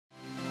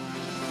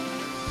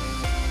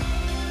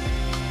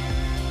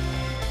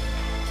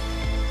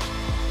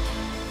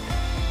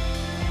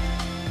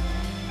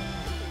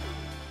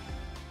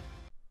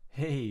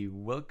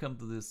welcome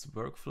to this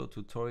workflow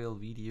tutorial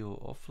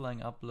video of Flying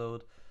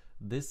Upload.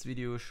 This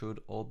video should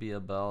all be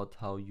about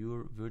how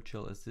your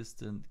virtual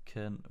assistant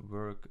can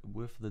work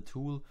with the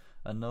tool.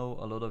 I know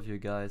a lot of you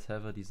guys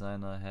have a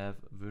designer, have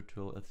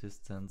virtual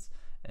assistants,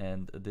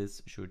 and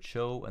this should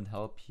show and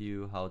help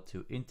you how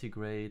to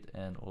integrate,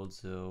 and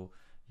also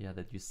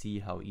that you see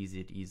how easy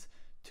it is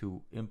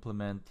to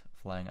implement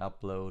Flying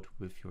Upload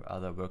with your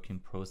other working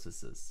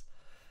processes.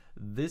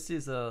 This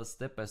is a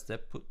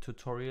step-by-step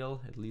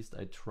tutorial, at least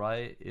I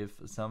try. If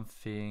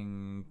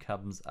something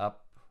comes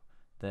up,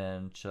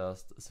 then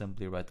just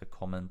simply write a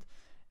comment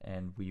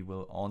and we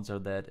will answer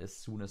that as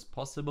soon as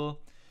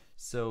possible.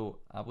 So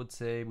I would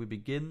say we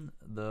begin.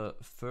 The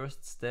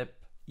first step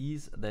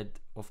is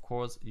that, of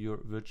course, your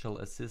virtual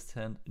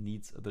assistant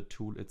needs the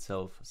tool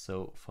itself,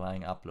 so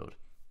Flying Upload.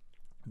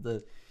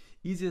 The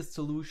easiest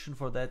solution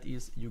for that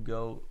is you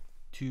go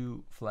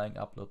to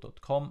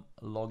flyingupload.com,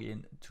 log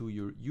in to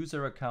your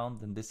user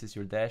account, and this is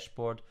your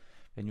dashboard.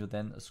 When you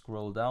then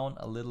scroll down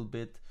a little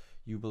bit,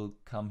 you will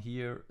come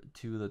here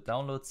to the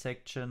download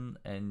section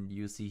and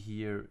you see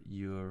here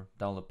your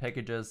download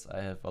packages.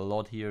 I have a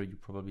lot here, you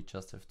probably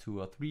just have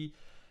 2 or 3.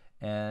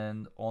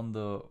 And on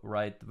the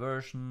right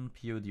version,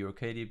 POD or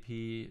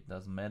KDP,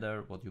 doesn't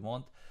matter what you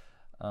want,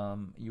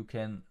 you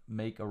can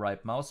make a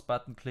right mouse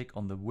button click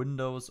on the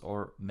Windows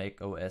or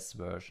Mac OS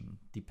version,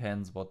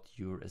 depends what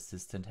your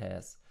assistant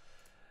has.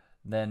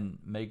 Then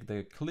make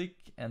the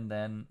click and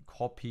then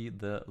copy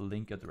the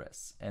link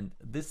address. And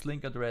this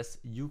link address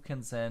you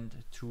can send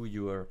to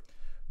your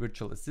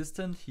virtual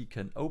assistant. He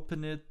can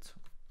open it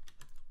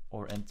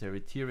or enter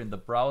it here in the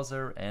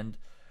browser, and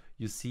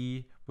you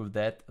see with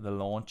that the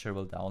launcher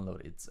will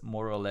download. It's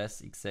more or less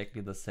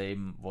exactly the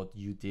same what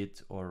you did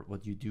or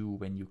what you do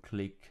when you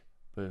click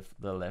with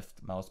the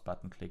left mouse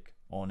button click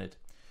on it.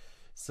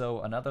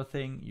 So another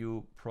thing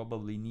you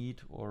probably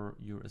need, or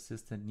your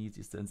assistant needs,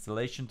 is the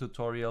installation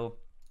tutorial.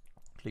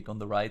 Click on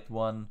the right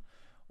one,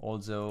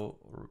 also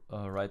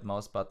right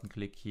mouse button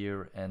click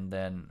here, and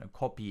then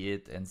copy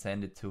it and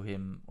send it to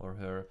him or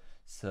her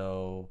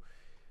so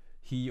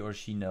he or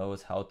she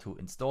knows how to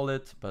install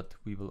it. But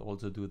we will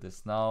also do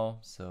this now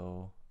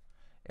so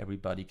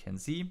everybody can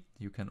see.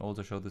 You can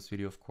also show this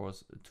video, of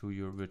course, to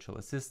your virtual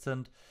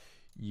assistant.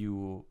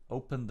 You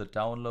open the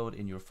download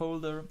in your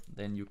folder,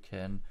 then you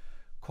can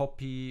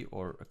copy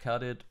or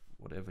cut it,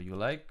 whatever you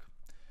like.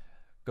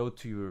 Go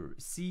to your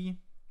C,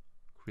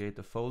 create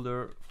a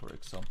folder, for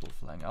example,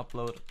 Flying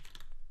Upload.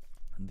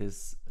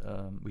 This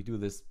we do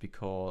this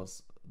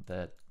because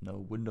that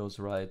no Windows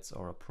writes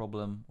are a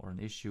problem or an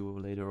issue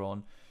later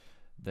on.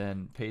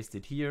 Then paste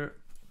it here,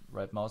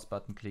 right mouse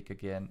button click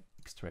again,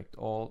 extract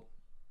all,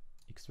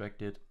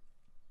 extract it.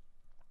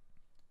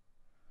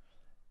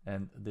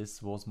 And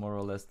this was more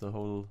or less the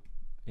whole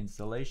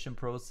installation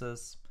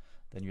process.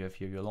 Then you have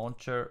here your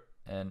launcher,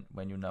 and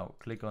when you now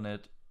click on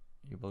it,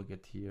 you will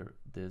get here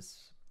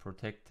this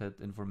protected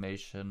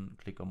information.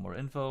 Click on more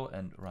info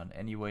and run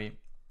anyway.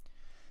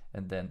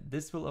 And then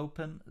this will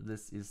open.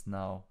 This is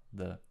now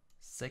the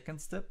second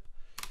step.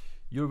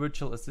 Your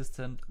virtual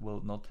assistant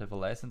will not have a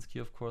license key,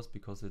 of course,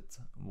 because it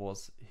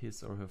was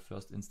his or her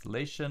first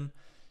installation.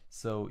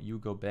 So you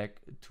go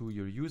back to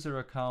your user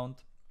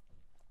account,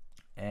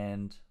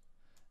 and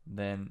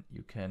then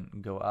you can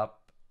go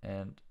up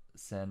and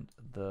send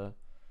the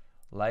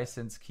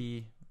license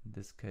key. In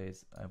this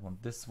case, I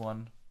want this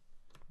one.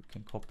 You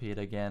can copy it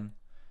again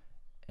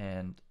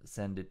and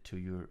send it to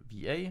your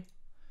VA.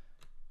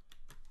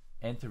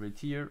 Enter it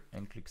here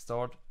and click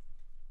start.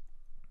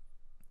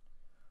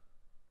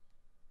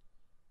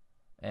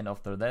 And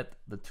after that,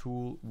 the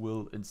tool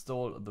will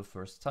install the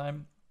first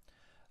time.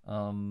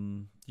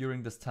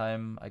 During this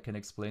time, I can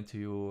explain to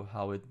you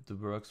how it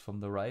works from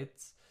the right.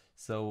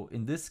 So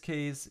in this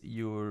case,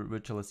 your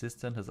virtual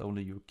assistant has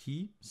only your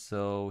key,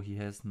 so he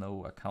has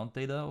no account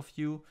data of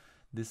you.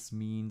 This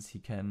means he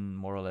can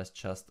more or less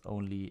just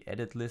only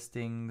edit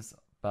listings,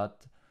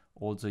 but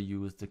also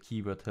use the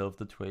keyword help,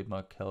 the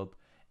trademark help,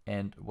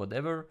 and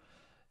whatever.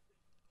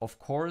 Of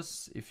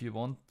course, if you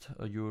want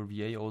your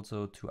VA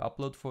also to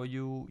upload for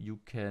you, you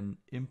can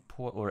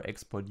import or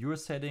export your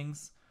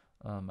settings.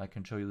 I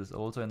can show you this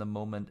also in a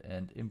moment,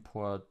 and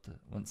import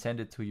and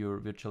send it to your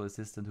virtual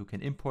assistant who can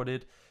import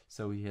it.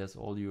 So he has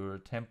all your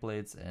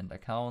templates and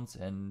accounts,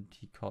 and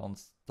he can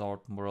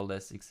start more or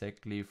less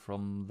exactly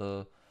from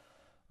the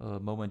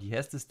moment he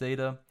has this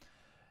data.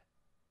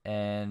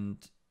 And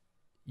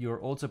you're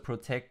also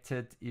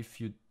protected if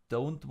you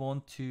don't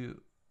want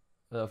to,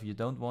 if you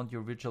don't want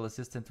your virtual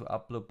assistant to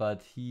upload,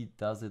 but he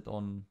does it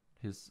on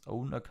his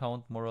own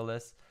account more or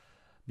less,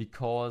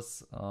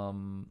 because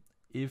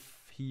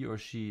if he or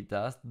she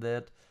does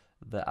that,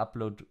 the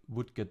upload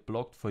would get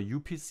blocked for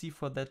UPC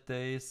for that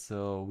day,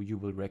 so you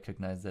will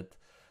recognize that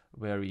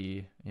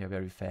very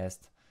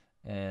fast.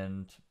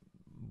 And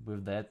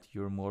with that,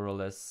 you're more or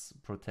less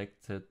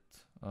protected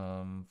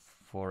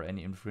for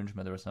any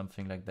infringement or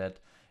something like that,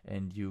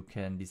 and you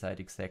can decide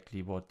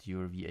exactly what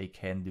your VA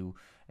can do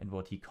and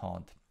what he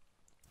can't.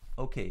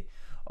 Okay,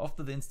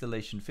 after the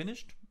installation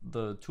finished,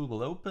 the tool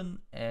will open,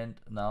 and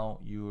now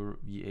your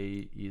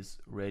VA is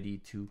ready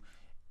to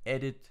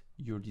edit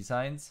your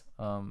designs.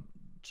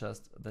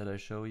 Just that I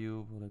show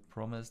you what I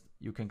promised.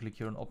 You can click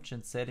here on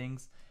Option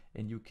Settings,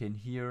 and you can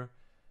here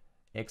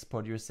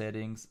export your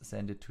settings,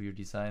 send it to your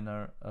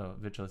designer,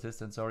 virtual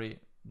assistant, sorry.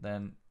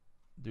 Then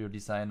your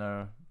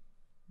designer,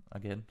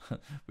 again,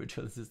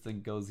 virtual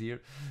assistant goes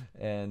here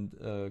and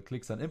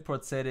clicks on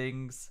import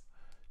settings,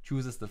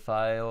 chooses the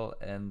file,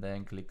 and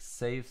then clicks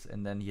saves,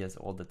 and then he has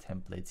all the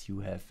templates you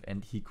have,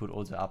 and he could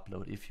also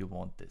upload if you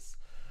want this.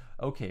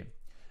 Okay,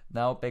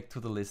 now back to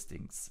the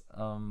listings.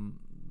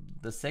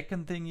 The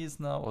second thing is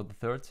now, or the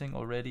third thing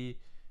already,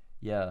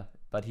 yeah,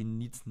 but he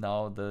needs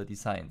now the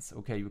designs.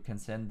 Okay, you can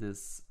send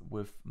this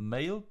with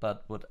mail,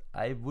 but what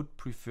I would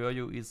prefer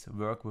you is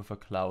work with a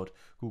cloud.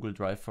 Google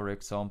Drive, for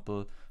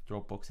example,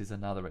 Dropbox is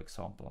another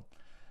example.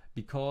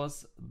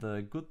 Because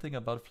the good thing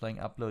about Flying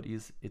Upload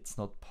is it's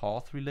not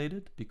path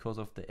related because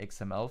of the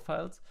XML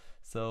files.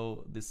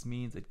 So this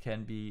means it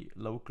can be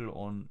local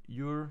on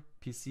your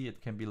PC,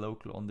 it can be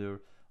local on the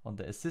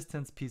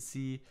assistant's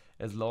PC,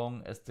 as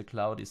long as the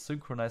cloud is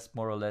synchronized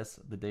more or less,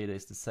 the data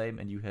is the same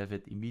and you have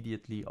it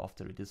immediately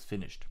after it is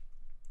finished.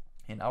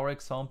 In our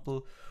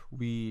example,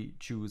 we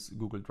choose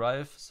Google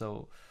Drive.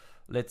 So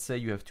let's say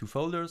you have two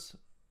folders,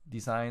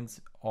 designs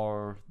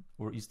or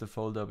is the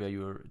folder where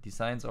your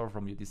designs are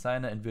from your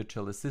designer, and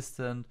virtual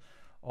assistant,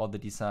 or the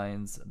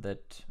designs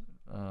that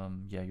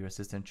your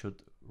assistant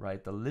should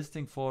write the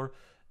listing for.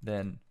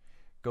 Then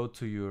go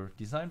to your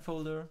design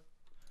folder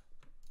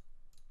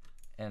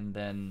and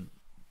then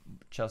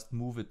just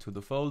move it to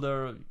the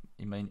folder.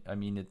 I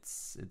mean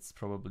it's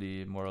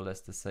probably more or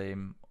less the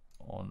same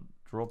on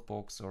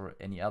Dropbox or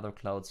any other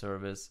cloud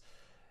service.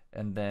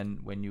 And then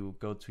when you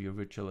go to your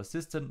virtual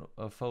assistant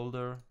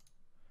folder,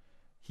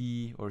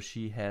 he or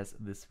she has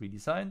the 3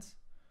 designs.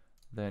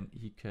 Then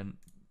he can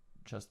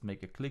just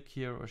make a click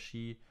here, or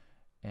she,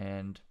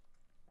 and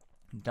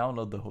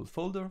download the whole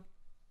folder.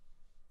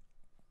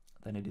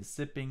 Then it is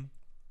zipping.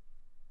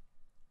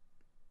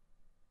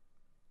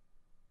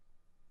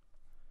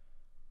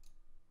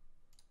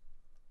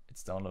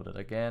 It's downloaded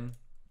again.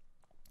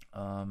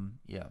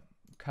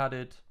 Cut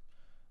it,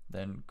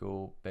 then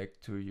go back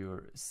to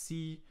your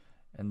C,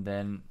 and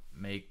then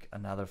make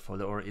another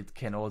folder, or it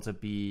can also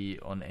be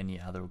on any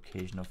other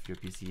occasion of your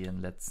PC,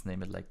 and let's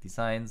name it like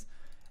designs,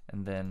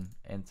 and then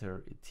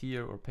enter it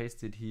here or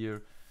paste it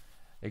here.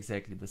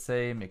 Exactly the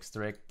same,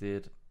 extract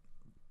it,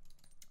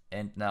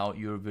 and now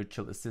your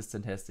virtual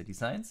assistant has the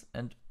designs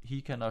and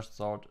he can now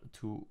start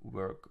to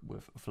work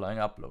with Flying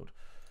Upload.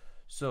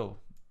 So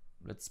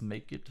let's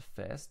make it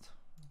fast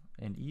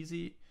and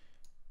easy.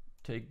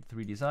 Take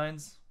 3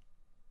 designs,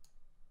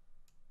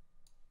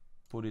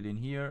 put it in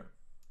here,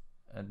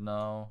 and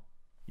now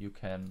you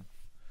can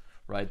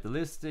write the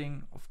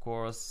listing. Of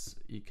course,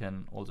 you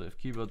can also have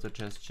keyword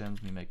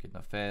suggestions. We make it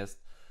now fast.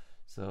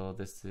 So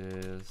this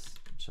is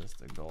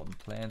just a garden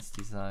plants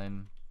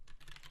design.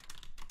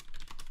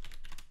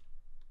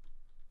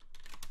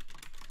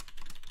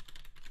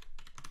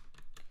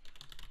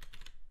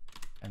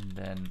 And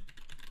then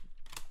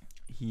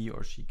he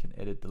or she can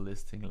edit the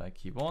listing like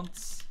he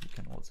wants. You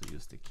can also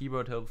use the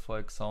keyword help, for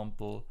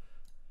example.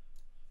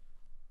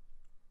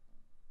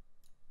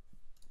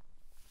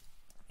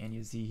 And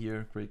you see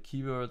here great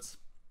keywords.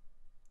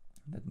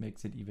 That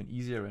makes it even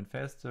easier and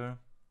faster.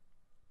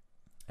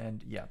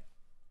 And yeah,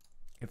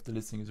 if the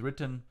listing is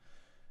written,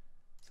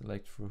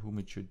 select for whom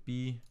it should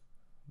be,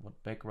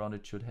 what background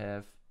it should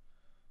have.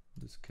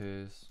 In this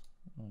case,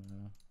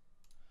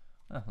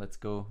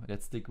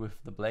 let's stick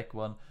with the black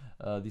one.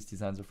 These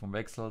designs are from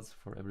Vexels,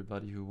 for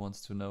everybody who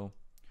wants to know.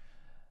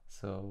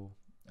 So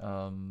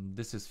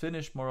this is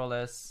finished more or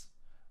less.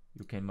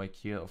 You can make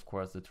here, of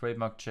course, the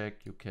trademark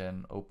check. You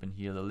can open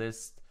here the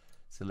list,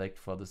 select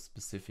for the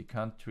specific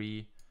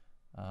country,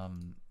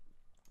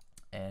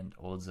 and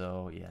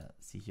also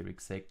see here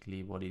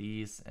exactly what it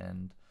is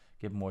and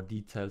get more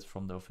details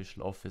from the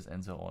official office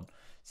and so on.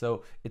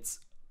 So it's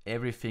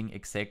everything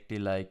exactly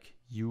like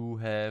you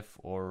have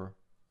or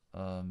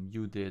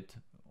you did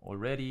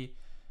already.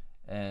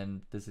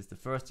 And this is the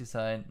first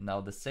design.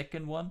 Now the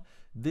second one,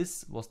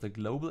 this was the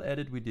global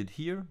edit we did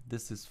here.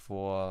 This is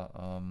for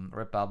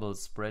Redbubble,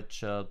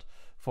 Spreadshirt,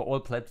 for all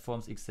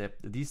platforms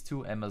except these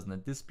two, Amazon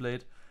and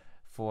Displayed.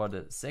 For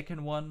the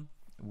second one,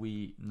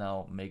 we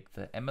now make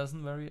the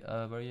Amazon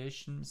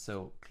variation.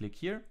 So click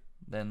here,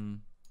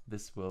 then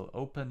this will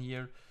open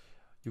here.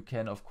 You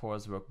can of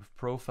course work with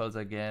profiles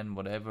again,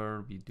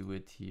 whatever. We do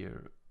it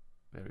here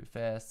very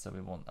fast. So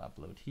we want to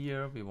upload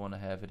here. We want to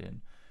have it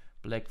in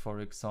black, for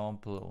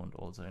example, and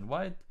also in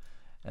white.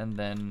 And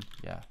then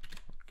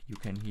you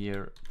can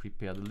here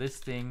prepare the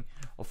listing.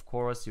 Of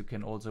course, you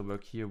can also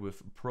work here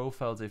with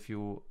profiles if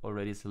you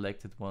already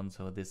selected one.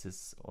 So this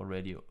is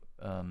already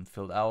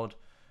filled out.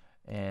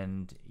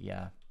 And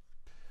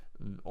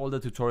all the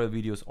tutorial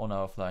videos on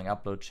our Flying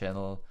Upload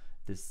channel.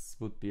 This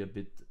would be a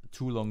bit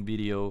too long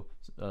video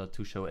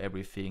to show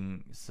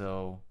everything.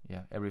 So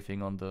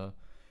everything on the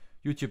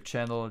YouTube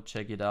channel,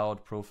 check it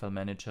out. Profile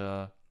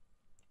Manager.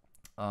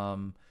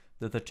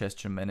 the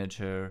suggestion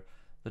manager,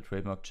 the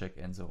trademark check,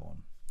 and so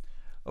on.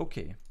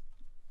 Okay,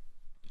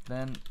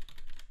 then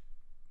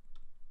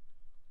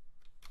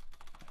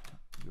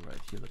you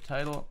write here the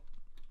title.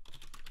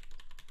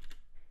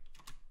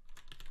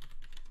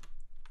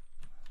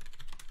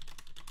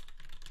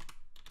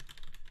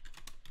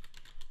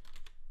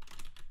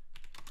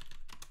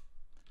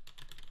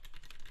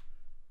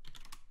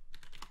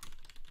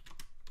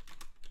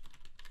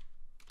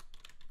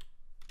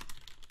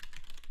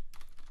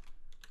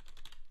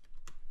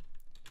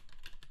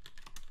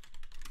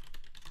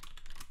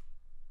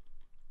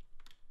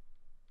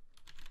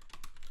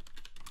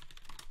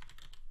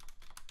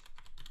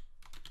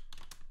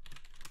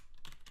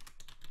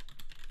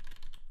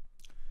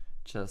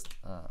 Just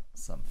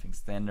something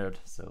standard,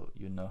 so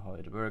you know how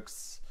it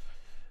works.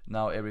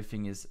 Now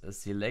everything is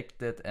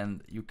selected,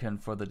 and you can,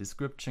 for the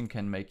description,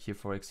 can make here,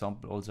 for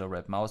example, also a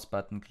red mouse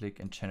button click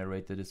and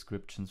generate the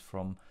descriptions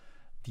from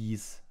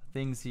these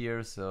things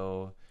here,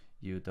 so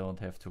you don't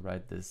have to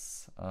write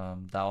this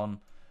down.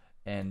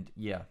 And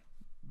yeah,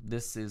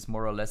 this is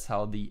more or less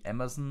how the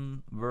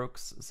Amazon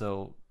works.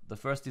 So the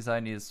first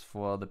design is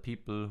for the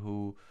people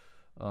who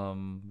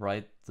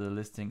write the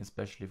listing,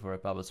 especially for a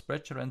Bubble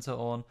Spreadshirt and so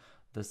on.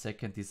 The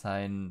second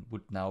design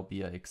would now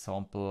be an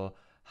example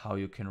how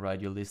you can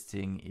write your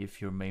listing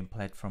if your main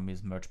platform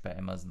is merged by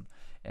Amazon.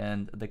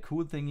 And the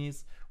cool thing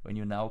is, when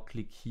you now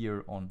click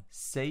here on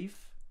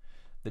save,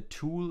 the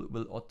tool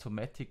will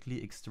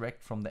automatically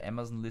extract from the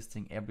Amazon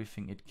listing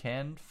everything it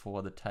can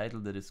for the title,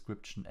 the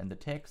description, and the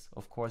text.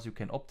 Of course, you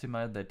can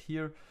optimize that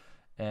here,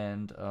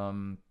 and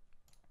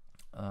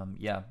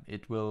yeah,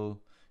 it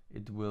will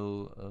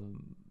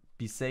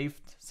be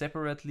saved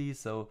separately.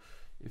 So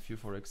if you,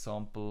 for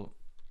example,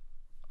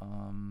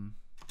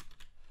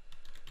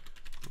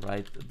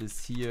 write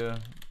this here,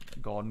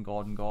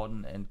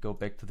 Gordon, and go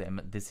back to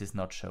the this is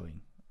not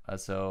showing.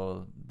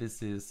 So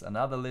this is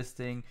another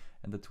listing,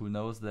 and the tool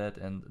knows that,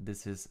 and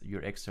this is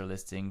your extra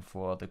listing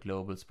for the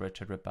global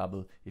Spreadshirt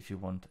Redbubble if you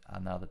want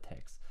another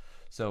text.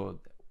 So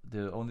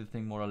the only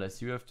thing more or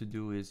less you have to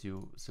do is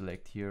you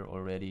select here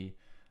already,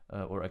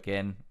 or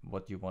again,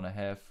 what you want to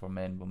have for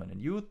men, women, and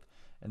youth.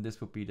 And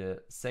this would be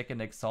the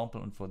second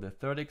example. And for the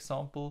third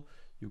example,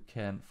 you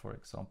can, for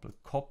example,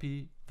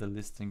 copy the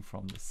listing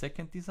from the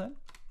second design.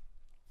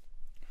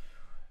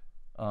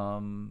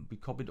 We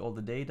copied all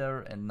the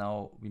data, and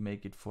now we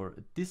make it for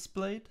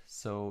displayed.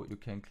 So you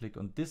can click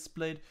on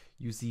displayed.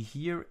 You see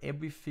here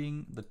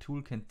everything the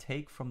tool can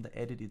take from the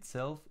edit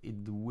itself. It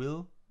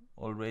will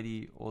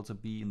already also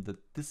be in the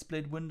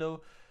displayed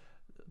window.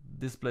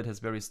 Displayed has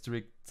very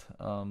strict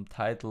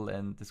title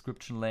and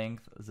description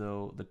length,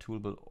 so the tool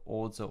will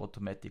also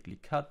automatically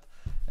cut,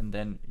 and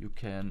then you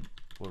can,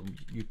 or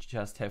you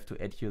just have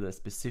to add here the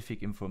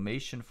specific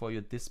information for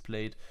your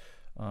displayed,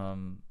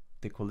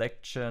 the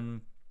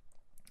collection.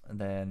 And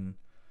then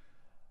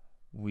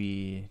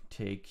we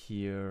take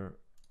here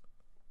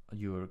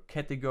your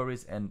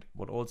categories, and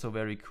what also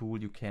very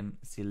cool, you can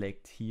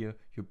select here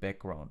your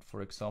background.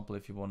 For example,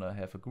 if you want to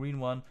have a green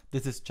one,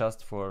 this is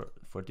just for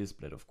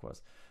displayed, of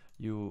course.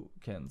 You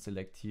can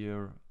select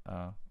here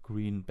a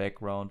green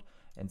background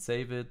and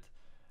save it.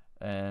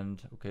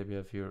 And okay, we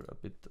have here a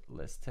bit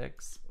less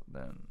text.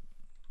 Then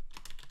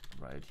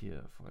right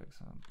here, for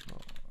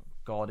example,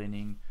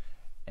 gardening,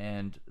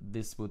 and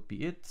this would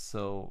be it.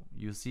 So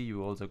you see,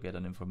 you also get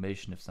an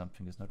information if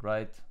something is not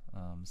right.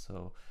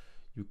 So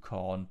you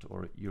can't,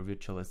 or your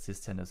virtual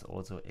assistant is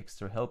also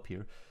extra help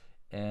here.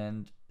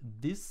 And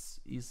this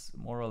is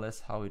more or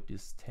less how it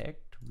is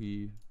tagged.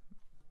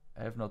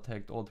 I have not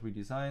tagged all 3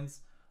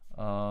 designs.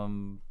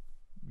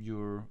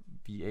 Your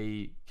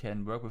VA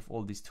can work with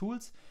all these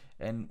tools,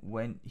 and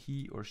when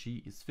he or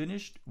she is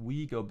finished,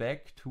 we go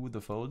back to the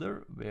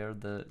folder where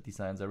the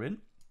designs are in,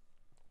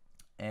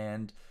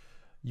 and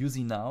you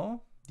see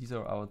now these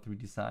are our 3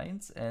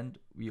 designs, and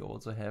we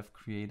also have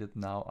created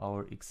now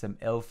our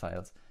XML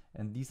files,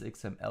 and these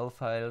XML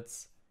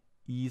files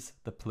is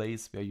the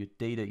place where your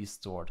data is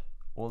stored,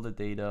 all the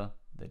data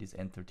that is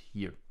entered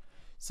here.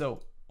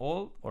 So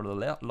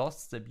the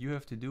last step you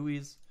have to do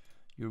is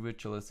your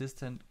virtual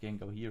assistant can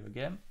go here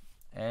again,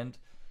 and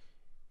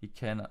he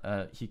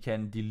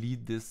can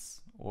delete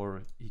this,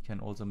 or he can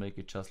also make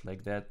it just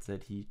like that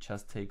he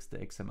just takes the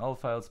XML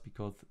files,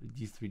 because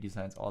these 3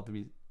 designs are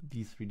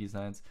these 3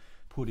 designs,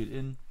 put it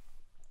in,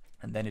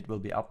 and then it will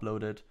be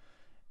uploaded.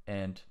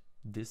 And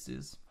this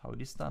is how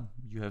it is done.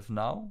 You have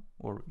now,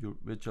 or your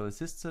virtual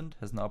assistant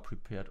has now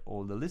prepared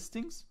all the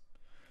listings.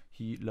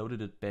 He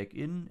loaded it back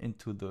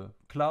into the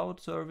cloud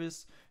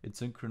service. It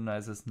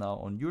synchronizes now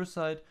on your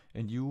side,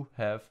 and you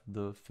have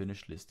the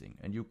finished listing.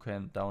 And you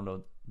can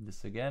download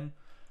this again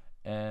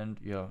and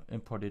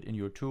import it in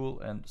your tool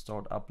and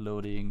start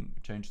uploading,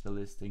 change the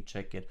listing,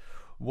 check it,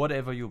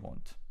 whatever you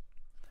want.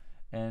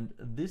 And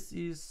this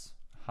is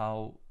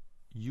how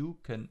you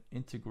can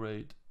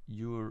integrate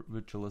your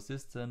virtual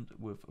assistant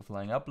with a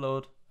Flying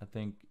Upload. I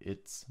think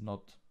it's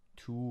not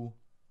too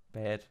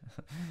bad.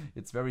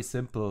 It's very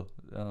simple,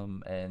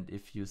 and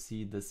if you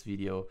see this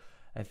video,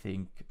 I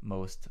think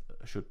most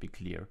should be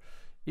clear.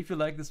 If you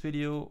like this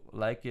video,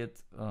 like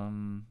it.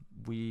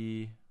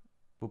 We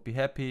would be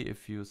happy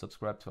if you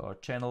subscribe to our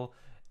channel.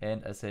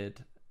 And as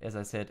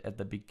I said at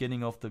the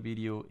beginning of the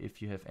video,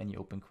 if you have any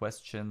open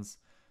questions,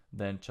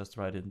 then just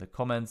write it in the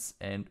comments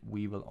and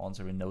we will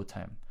answer in no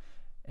time.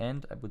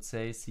 And I would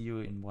say see you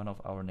in one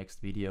of our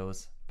next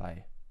videos.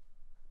 Bye.